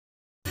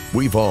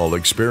We've all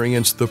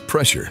experienced the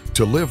pressure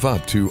to live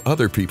up to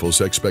other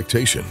people's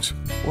expectations.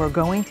 We're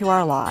going through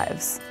our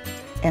lives,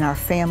 in our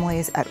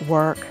families, at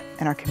work,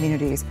 in our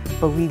communities,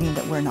 believing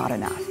that we're not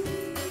enough.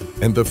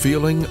 And the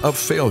feeling of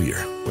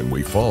failure when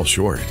we fall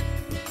short.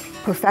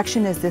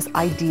 Perfection is this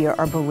idea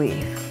or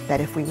belief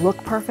that if we look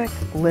perfect,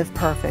 live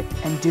perfect,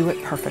 and do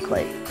it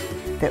perfectly,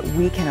 that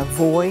we can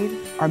avoid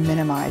or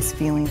minimize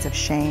feelings of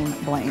shame,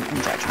 blame,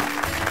 and judgment.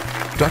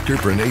 Dr.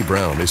 Brené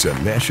Brown is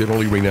a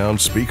nationally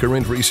renowned speaker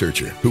and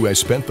researcher who has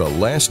spent the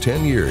last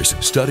 10 years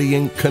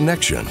studying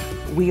connection.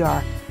 We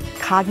are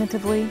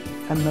cognitively,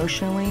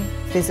 emotionally,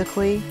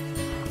 physically,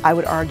 I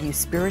would argue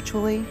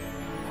spiritually,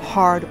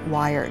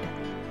 hardwired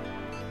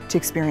to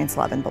experience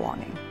love and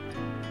belonging.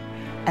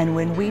 And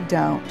when we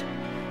don't,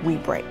 we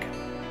break.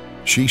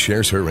 She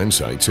shares her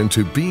insights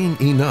into being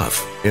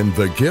enough in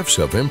the Gifts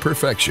of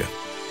Imperfection.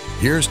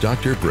 Here's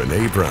Dr.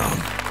 Brené Brown.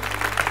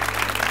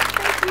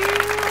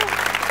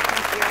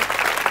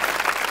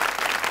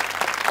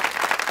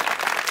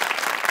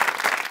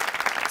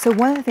 So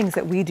one of the things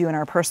that we do in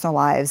our personal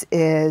lives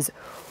is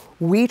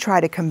we try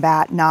to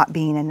combat not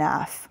being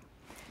enough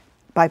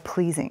by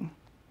pleasing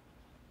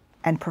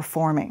and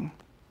performing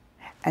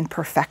and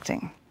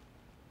perfecting.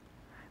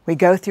 We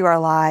go through our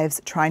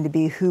lives trying to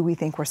be who we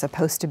think we're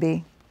supposed to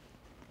be,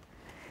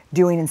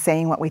 doing and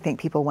saying what we think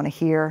people want to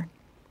hear,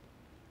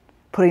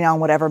 putting on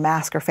whatever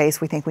mask or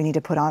face we think we need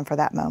to put on for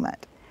that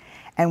moment.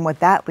 And what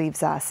that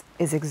leaves us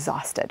is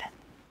exhausted.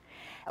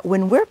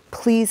 When we're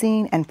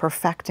pleasing and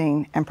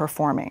perfecting and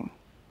performing,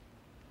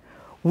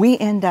 we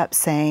end up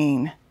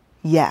saying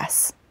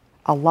yes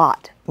a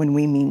lot when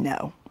we mean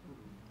no,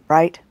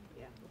 right?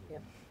 Yeah.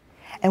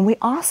 And we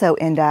also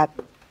end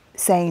up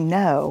saying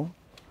no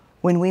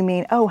when we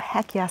mean, oh,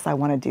 heck yes, I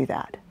want to do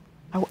that.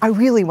 I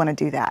really want to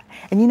do that.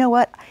 And you know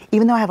what?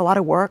 Even though I have a lot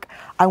of work,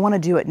 I want to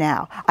do it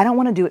now. I don't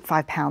want to do it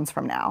 5 pounds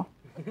from now.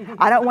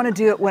 I don't want to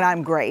do it when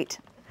I'm great.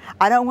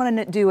 I don't want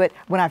to do it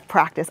when I've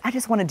practiced. I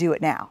just want to do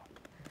it now.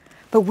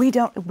 But we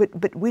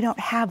don't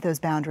have those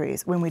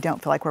boundaries when we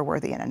don't feel like we're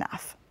worthy and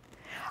enough.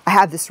 I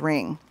have this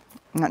ring.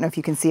 I don't know if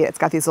you can see it. It's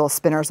got these little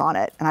spinners on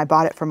it, and I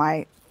bought it for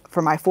my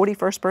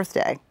 41st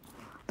birthday,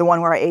 the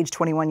one where I aged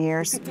 21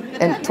 years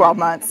in 12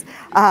 months.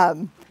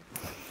 And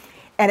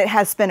it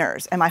has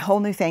spinners. And my whole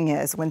new thing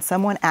is when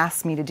someone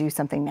asks me to do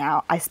something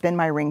now, I spin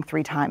my ring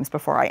 3 times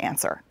before I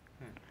answer.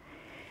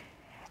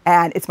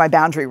 And it's my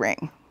boundary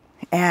ring.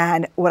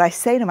 And what I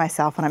say to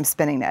myself when I'm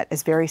spinning it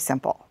is very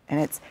simple. And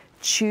it's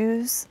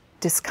choose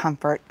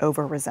discomfort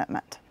over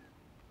resentment.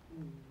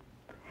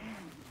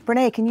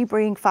 Brené, can you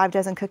bring 5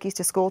 dozen cookies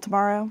to school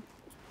tomorrow?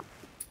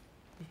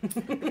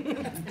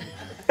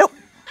 Nope.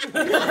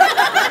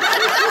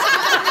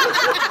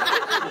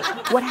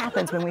 What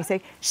happens when we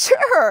say,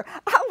 sure,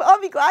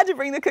 I'll be glad to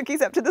bring the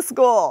cookies up to the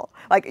school?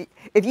 Like,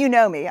 if you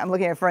know me, I'm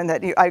looking at a friend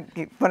that,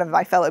 one of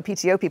my fellow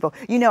PTO people,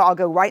 you know I'll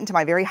go right into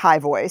my very high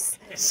voice.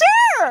 Sure,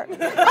 I would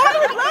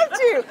love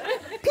to.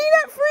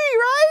 Peanut free,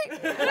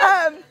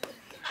 right?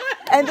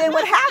 And then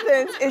what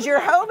happens is you're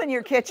home in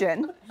your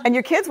kitchen, and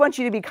your kids want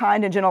you to be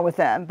kind and gentle with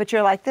them, but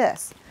you're like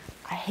this.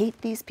 I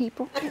hate these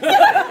people.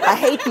 I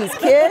hate these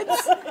kids.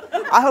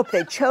 I hope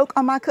they choke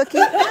on my cookie,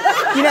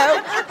 you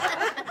know?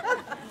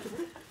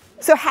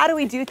 So how do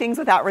we do things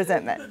without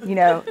resentment, you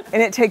know?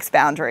 And it takes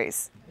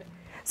boundaries.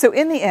 So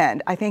in the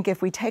end, I think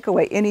if we take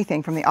away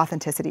anything from the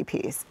authenticity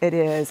piece, it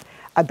is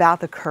about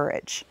the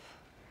courage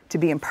to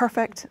be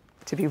imperfect,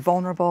 to be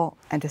vulnerable,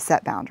 and to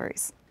set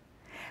boundaries.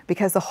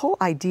 Because the whole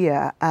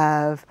idea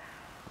of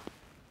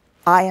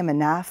I am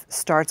enough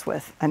starts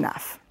with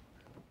enough.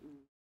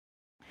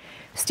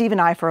 Steve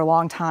and I, for a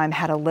long time,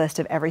 had a list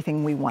of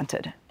everything we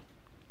wanted,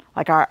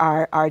 like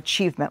our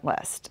achievement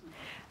list.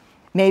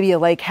 Maybe a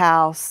lake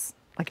house.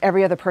 Like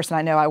every other person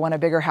I know, I want a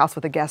bigger house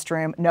with a guest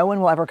room. No one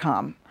will ever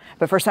come.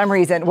 But for some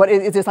reason,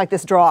 it's just like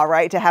this draw,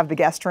 right, to have the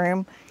guest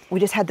room. We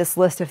just had this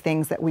list of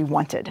things that we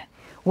wanted.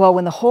 Well,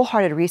 when the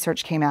wholehearted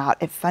research came out,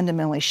 it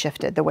fundamentally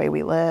shifted the way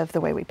we live, the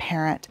way we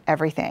parent,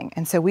 everything.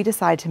 And so we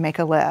decided to make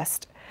a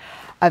list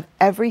of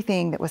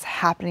everything that was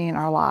happening in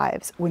our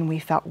lives when we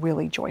felt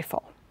really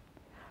joyful.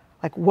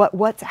 Like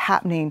what's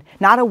happening,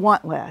 not a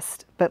want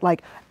list, but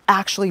like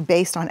actually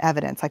based on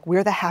evidence, like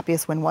we're the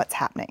happiest when what's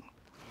happening.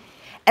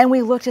 And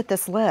we looked at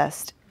this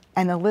list,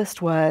 and the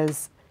list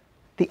was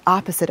the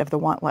opposite of the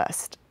want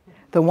list.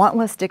 The want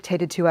list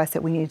dictated to us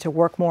that we needed to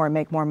work more and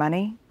make more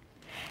money,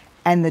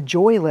 and the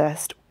joy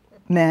list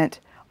meant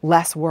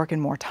less work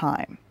and more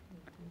time.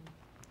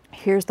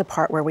 Here's the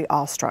part where we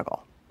all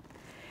struggle.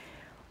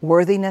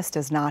 Worthiness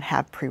does not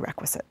have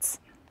prerequisites.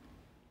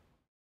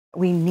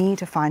 We need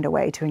to find a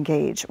way to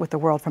engage with the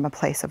world from a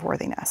place of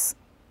worthiness.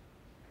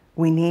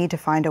 We need to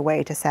find a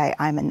way to say,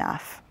 I'm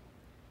enough.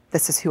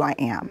 This is who I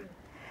am.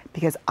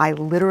 Because I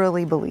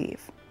literally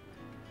believe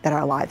that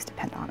our lives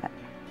depend on it.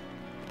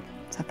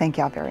 So thank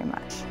y'all very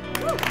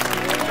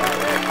much.